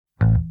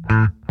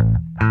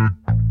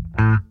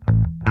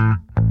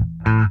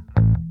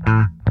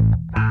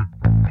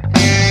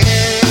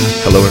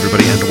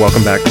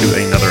Welcome back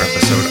to another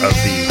episode of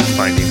the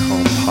Finding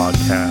Home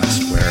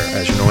podcast, where,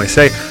 as you know, I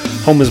say,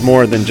 home is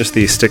more than just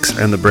the sticks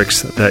and the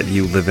bricks that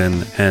you live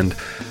in. And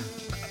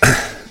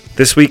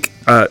this week,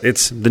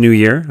 it's the new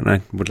year, and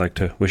I would like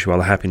to wish you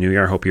all a happy new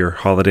year. I hope your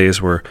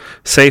holidays were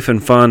safe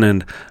and fun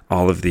and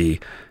all of the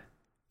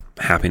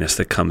happiness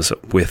that comes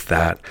with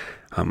that.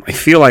 I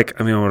feel like,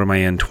 what am I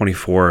in,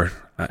 24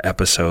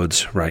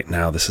 episodes right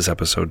now. This is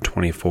episode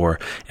 24,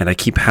 and I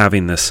keep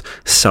having this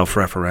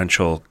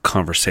self-referential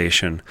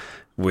conversation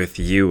with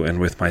you and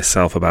with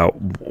myself about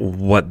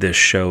what this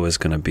show is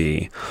going to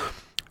be.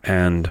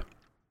 And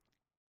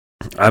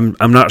I'm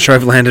not sure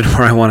I've landed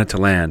where I want it to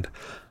land.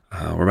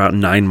 We're about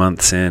 9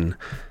 months in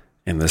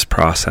this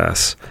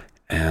process,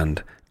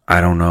 and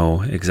I don't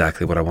know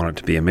exactly what I want it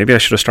to be. And maybe I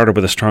should have started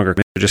with a stronger,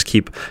 maybe just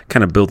keep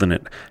kind of building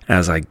it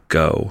as I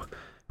go,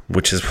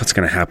 which is what's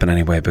going to happen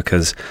anyway,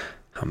 because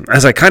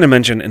as I kind of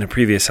mentioned in a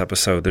previous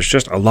episode, there's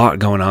just a lot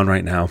going on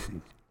right now.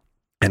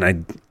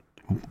 And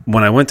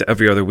when I went to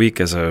every other week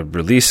as a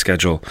release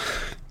schedule,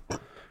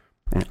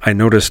 I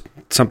noticed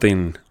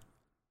something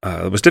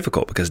that was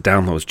difficult because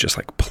downloads just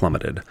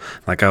plummeted.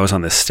 I was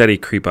on this steady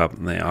creep up,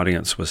 and the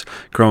audience was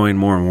growing,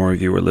 more and more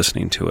of you were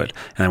listening to it.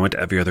 And I went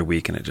to every other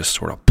week, and it just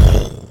sort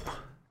of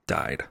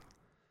died.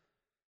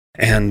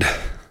 And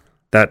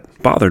that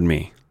bothered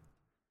me,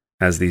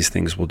 as these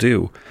things will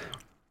do.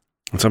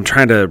 And so I'm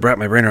trying to wrap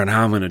my brain around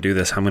how I'm going to do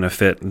this, how I'm going to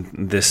fit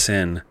this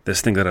thing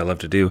that I love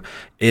to do,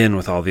 in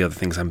with all the other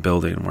things I'm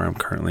building, where I'm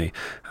currently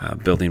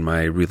building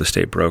my real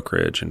estate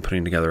brokerage and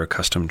putting together a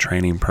custom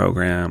training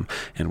program,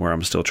 and where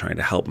I'm still trying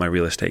to help my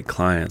real estate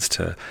clients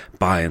to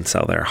buy and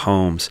sell their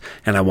homes.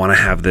 And I want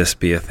to have this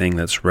be a thing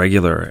that's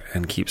regular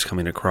and keeps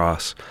coming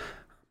across.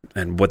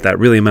 And what that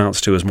really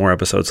amounts to is more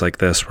episodes like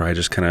this, where I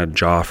just kind of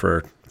jaw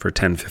for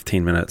 10,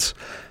 15 minutes,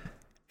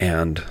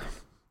 and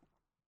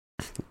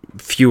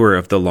fewer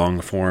of the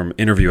long-form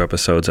interview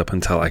episodes up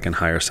until I can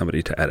hire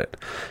somebody to edit.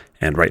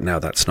 And right now,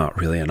 that's not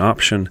really an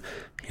option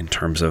in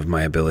terms of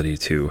my ability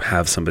to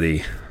have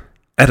somebody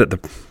edit the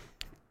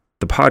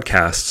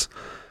podcasts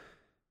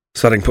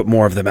so that I can put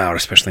more of them out,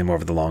 especially more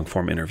of the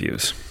long-form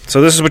interviews. So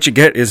this is what you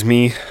get, is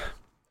me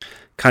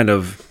kind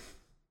of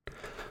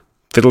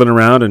fiddling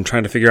around and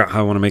trying to figure out how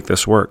I want to make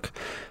this work.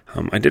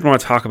 I did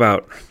want to talk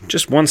about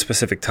just one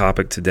specific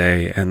topic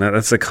today, and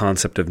that's the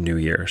concept of New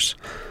Year's.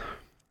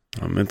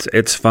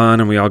 It's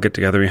fun, and we all get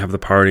together, and you have the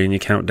party, and you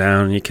count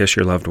down, and you kiss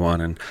your loved one,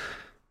 and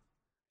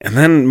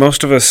then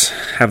most of us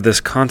have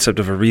this concept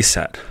of a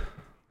reset,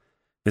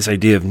 this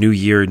idea of new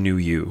year, new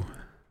you,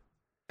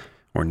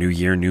 or new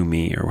year, new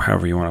me, or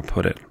however you want to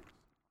put it.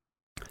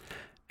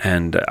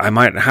 And I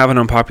might have an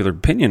unpopular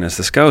opinion as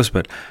this goes,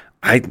 but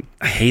I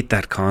hate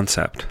that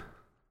concept.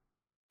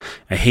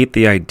 I hate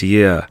the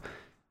idea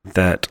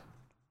that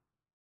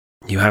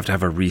you have to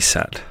have a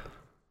reset.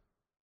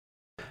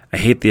 I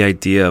hate the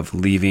idea of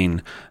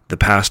leaving the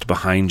past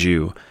behind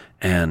you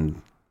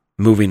and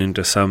moving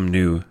into some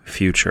new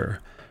future.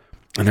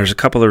 And there's a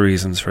couple of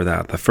reasons for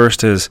that. The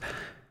first is,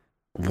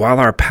 while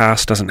our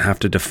past doesn't have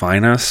to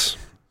define us,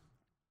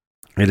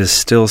 it is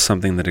still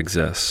something that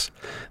exists.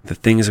 The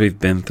things we've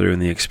been through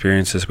and the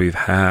experiences we've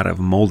had have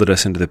molded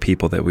us into the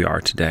people that we are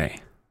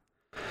today.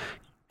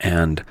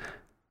 And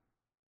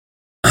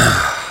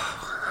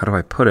how do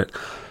I put it?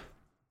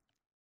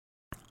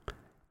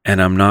 And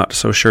I'm not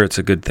so sure it's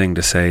a good thing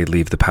to say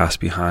leave the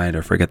past behind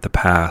or forget the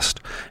past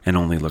and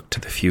only look to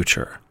the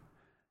future.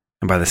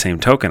 And by the same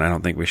token, I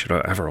don't think we should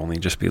ever only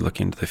just be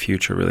looking to the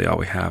future. Really, all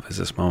we have is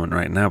this moment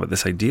right now. But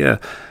this idea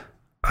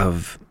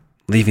of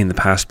leaving the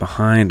past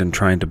behind and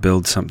trying to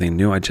build something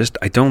new, I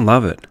don't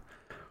love it.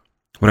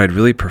 What I'd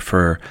really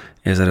prefer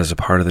is that as a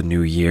part of the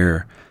new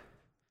year,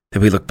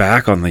 that we look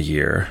back on the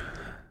year,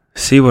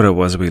 see what it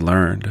was we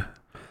learned,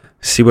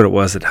 see what it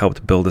was that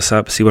helped build us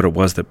up, see what it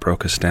was that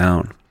broke us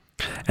down,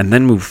 and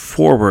then move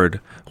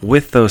forward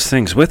with those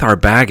things, with our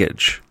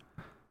baggage.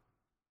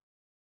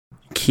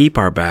 Keep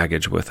our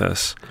baggage with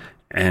us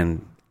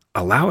and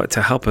allow it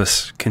to help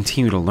us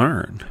continue to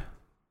learn.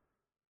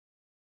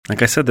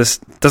 Like I said, this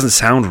doesn't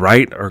sound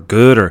right or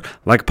good or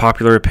like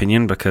popular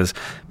opinion, because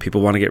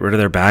people want to get rid of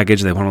their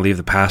baggage. They want to leave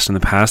the past in the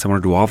past. They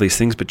want to do all these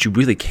things, but you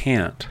really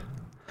can't.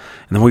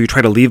 And the more you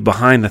try to leave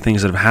behind the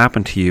things that have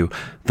happened to you,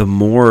 the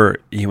more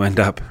you end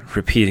up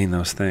repeating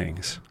those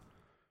things.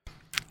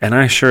 And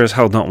I sure as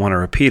hell don't want to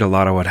repeat a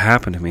lot of what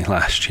happened to me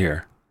last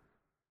year.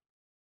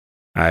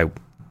 I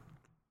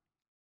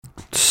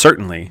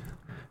certainly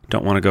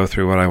don't want to go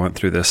through what I went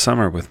through this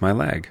summer with my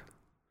leg.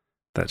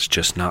 That's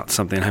just not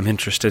something I'm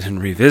interested in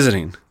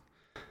revisiting.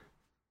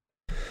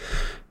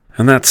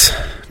 And that's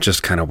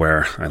just kind of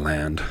where I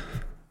land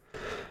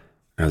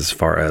as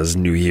far as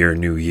new year,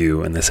 new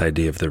you, and this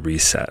idea of the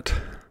reset.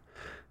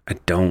 I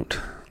don't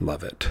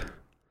love it,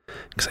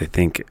 because I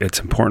think it's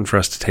important for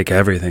us to take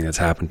everything that's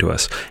happened to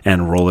us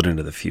and roll it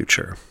into the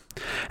future.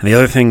 And the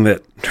other thing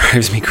that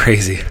drives me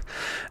crazy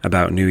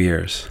about New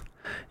Year's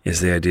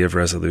is the idea of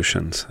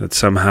resolutions. That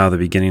somehow the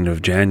beginning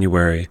of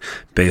January,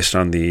 based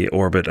on the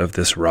orbit of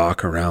this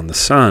rock around the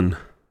sun,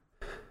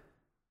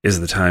 is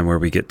the time where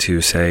we get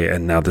to say,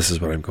 and now this is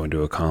what I'm going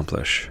to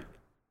accomplish.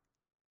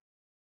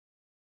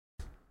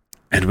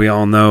 And we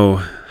all know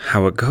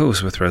how it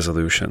goes with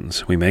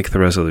resolutions. We make the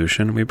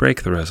resolution, we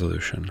break the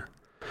resolution.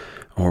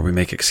 Or we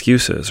make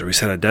excuses, or we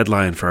set a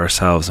deadline for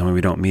ourselves, and when we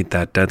don't meet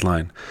that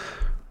deadline,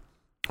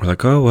 we're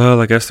like, oh,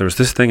 well, I guess there was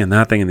this thing and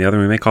that thing and the other.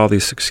 We make all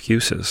these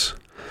excuses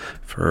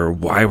for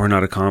why we're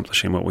not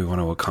accomplishing what we want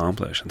to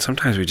accomplish. And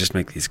sometimes we just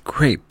make these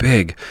great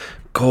big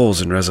goals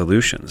and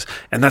resolutions.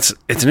 And it's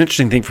an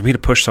interesting thing for me to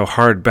push so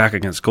hard back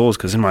against goals,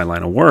 because in my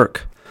line of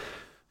work,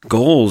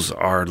 goals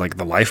are like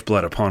the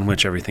lifeblood upon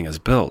which everything is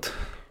built.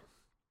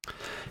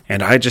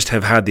 And I just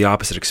have had the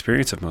opposite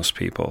experience of most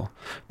people.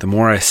 The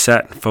more I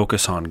set and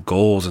focus on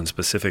goals and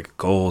specific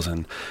goals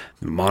and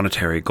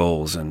monetary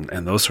goals and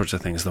those sorts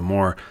of things, the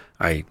more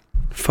I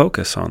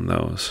focus on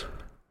those,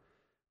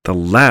 the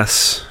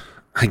less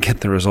I get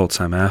the results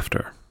I'm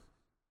after.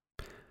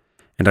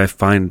 And I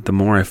find the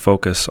more I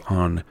focus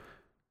on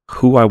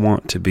who I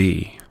want to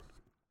be,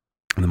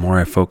 and the more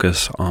I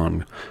focus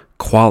on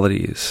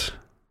qualities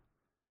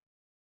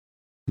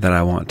that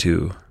I want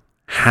to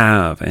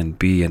have and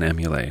be and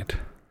emulate,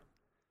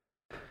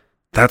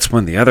 that's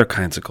when the other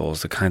kinds of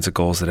goals, the kinds of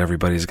goals that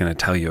everybody's going to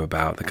tell you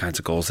about, the kinds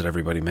of goals that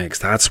everybody makes,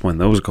 that's when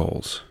those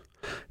goals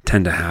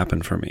tend to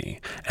happen for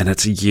me. And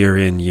it's year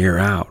in, year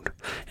out.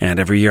 And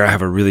every year I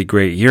have a really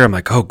great year. I'm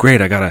like, oh,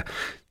 great, I got to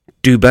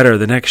do better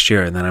the next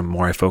year. And then the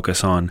more I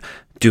focus on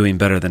doing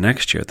better the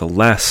next year, the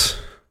less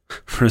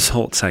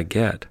results I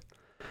get.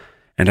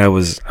 And I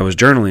was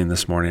journaling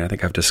this morning. I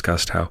think I've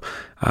discussed how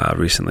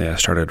recently I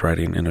started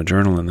writing in a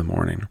journal in the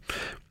morning.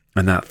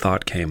 And that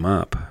thought came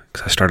up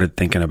because I started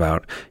thinking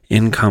about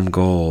income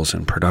goals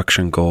and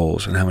production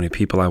goals and how many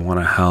people I want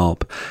to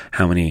help,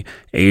 how many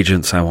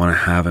agents I want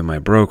to have in my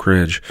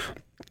brokerage,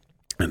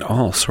 and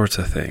all sorts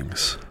of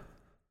things.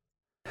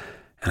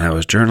 And I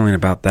was journaling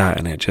about that,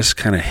 and it just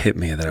kind of hit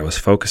me that I was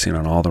focusing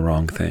on all the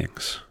wrong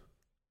things.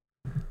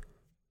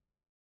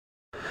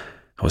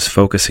 I was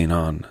focusing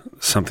on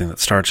something that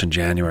starts in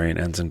January and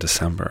ends in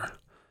December.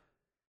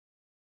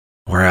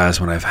 Whereas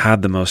when I've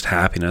had the most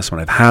happiness,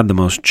 when I've had the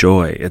most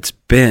joy, it's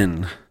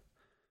been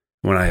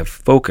when I have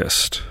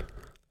focused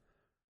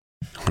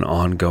on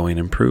ongoing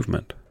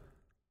improvement.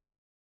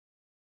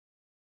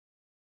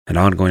 And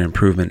ongoing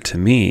improvement to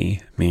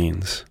me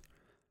means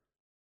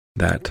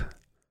that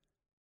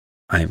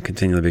I am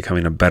continually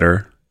becoming a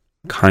better,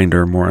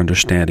 kinder, more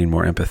understanding,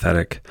 more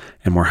empathetic,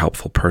 and more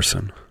helpful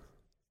person.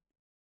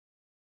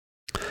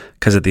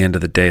 Because at the end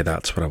of the day,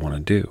 that's what I want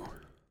to do.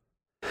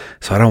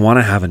 So I don't want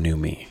to have a new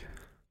me.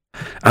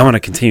 I want to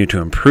continue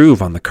to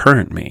improve on the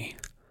current me.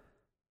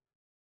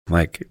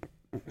 Like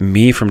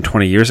me from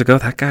 20 years ago,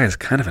 that guy is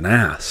kind of an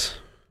ass.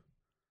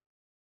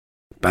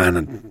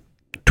 And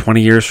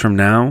 20 years from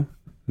now,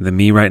 the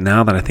me right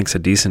now that I think's a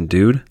decent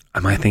dude, I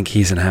might think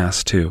he's an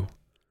ass too.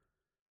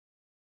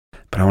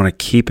 But I want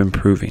to keep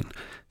improving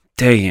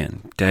day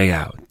in, day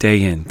out,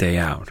 day in, day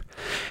out.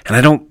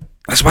 And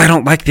that's why I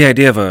don't like the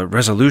idea of a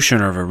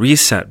resolution or of a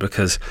reset,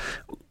 because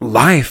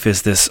life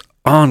is this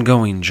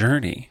ongoing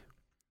journey.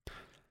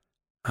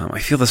 I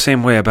feel the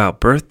same way about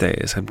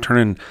birthdays. I'm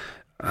turning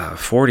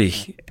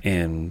 40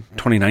 in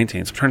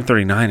 2019, so I'm turning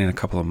 39 in a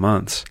couple of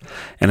months.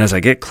 And as I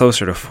get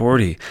closer to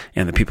 40,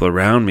 and the people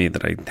around me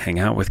that I hang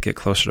out with get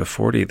closer to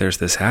 40, there's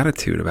this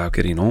attitude about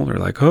getting older,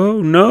 like,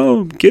 oh no,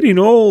 I'm getting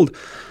old.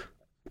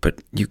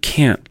 But you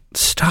can't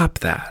stop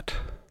that.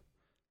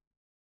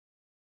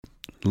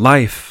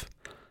 Life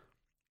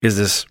is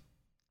this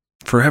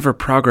forever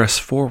progress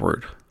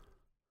forward.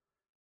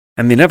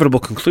 And the inevitable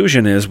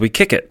conclusion is we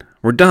kick it.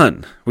 We're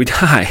done. We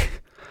die.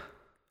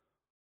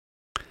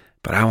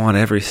 But I want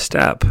every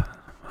step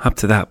up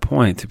to that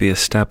point to be a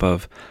step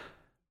of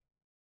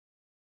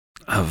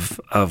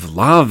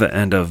love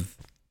and of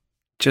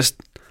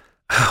just,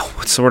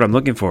 what's the word I'm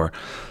looking for?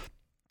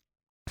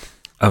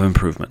 Of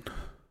improvement.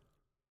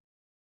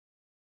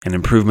 And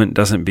improvement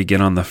doesn't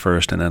begin on the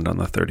 1st and end on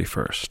the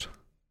 31st.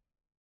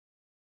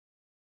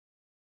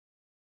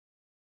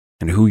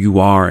 And who you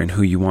are and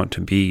who you want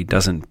to be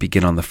doesn't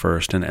begin on the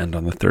 1st and end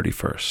on the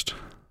 31st.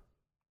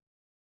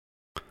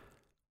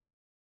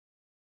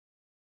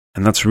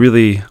 And that's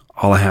really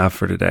all I have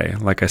for today.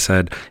 Like I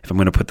said, if I'm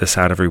going to put this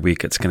out every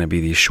week, it's going to be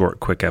these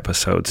short, quick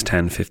episodes,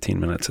 10, 15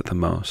 minutes at the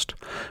most,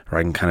 where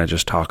I can kind of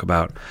just talk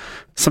about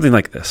something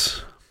like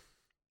this.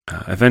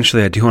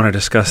 Eventually, I do want to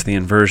discuss the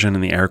inversion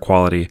and the air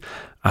quality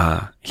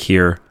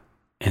here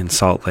in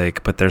Salt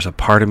Lake, but there's a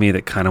part of me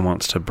that kind of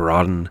wants to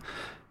broaden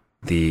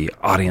the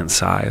audience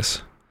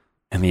size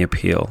and the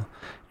appeal,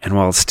 and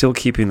while still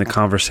keeping the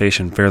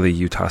conversation fairly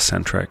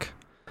Utah-centric,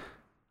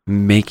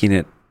 making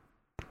it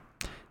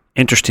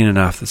interesting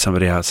enough that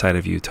somebody outside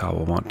of Utah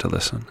will want to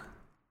listen.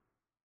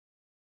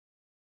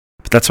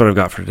 But that's what I've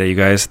got for today, you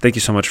guys. Thank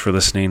you so much for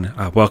listening.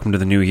 Welcome to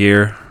the new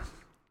year.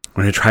 I'm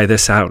going to try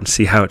this out and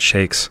see how it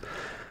shakes.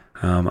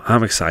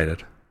 I'm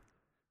excited.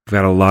 We've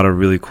got a lot of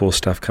really cool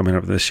stuff coming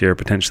up this year,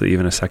 potentially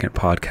even a second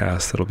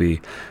podcast that'll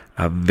be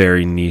a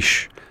very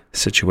niche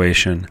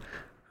situation.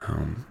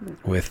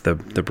 with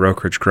the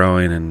brokerage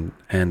growing,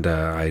 and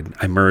I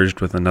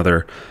merged with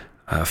another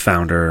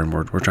founder, and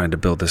we're trying to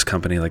build this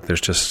company. Like,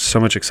 there's just so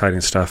much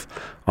exciting stuff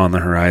on the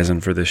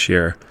horizon for this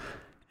year,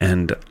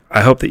 and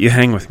I hope that you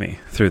hang with me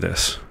through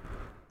this.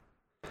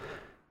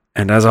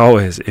 And as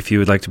always, if you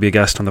would like to be a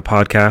guest on the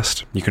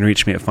podcast, you can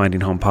reach me at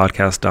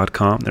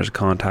findinghomepodcast.com. There's a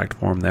contact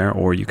form there,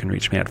 or you can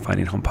reach me at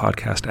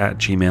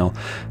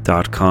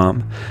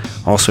findinghomepodcast@gmail.com.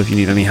 Also, if you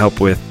need any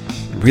help with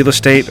real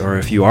estate, or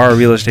if you are a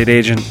real estate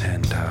agent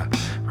and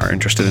are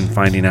interested in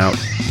finding out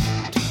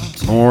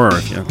more, or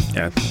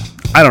if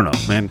I don't know,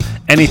 man,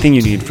 anything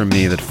you need from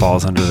me that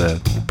falls under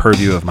the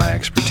purview of my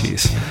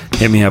expertise,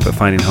 hit me up at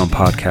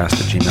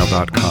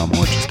findinghomepodcast@gmail.com,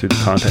 or just through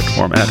the contact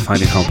form at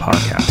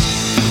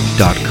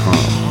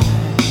findinghomepodcast.com.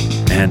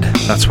 And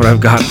that's what I've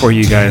got for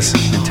you guys.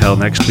 Until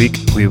next week,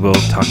 we will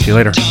talk to you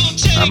later.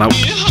 I'm out.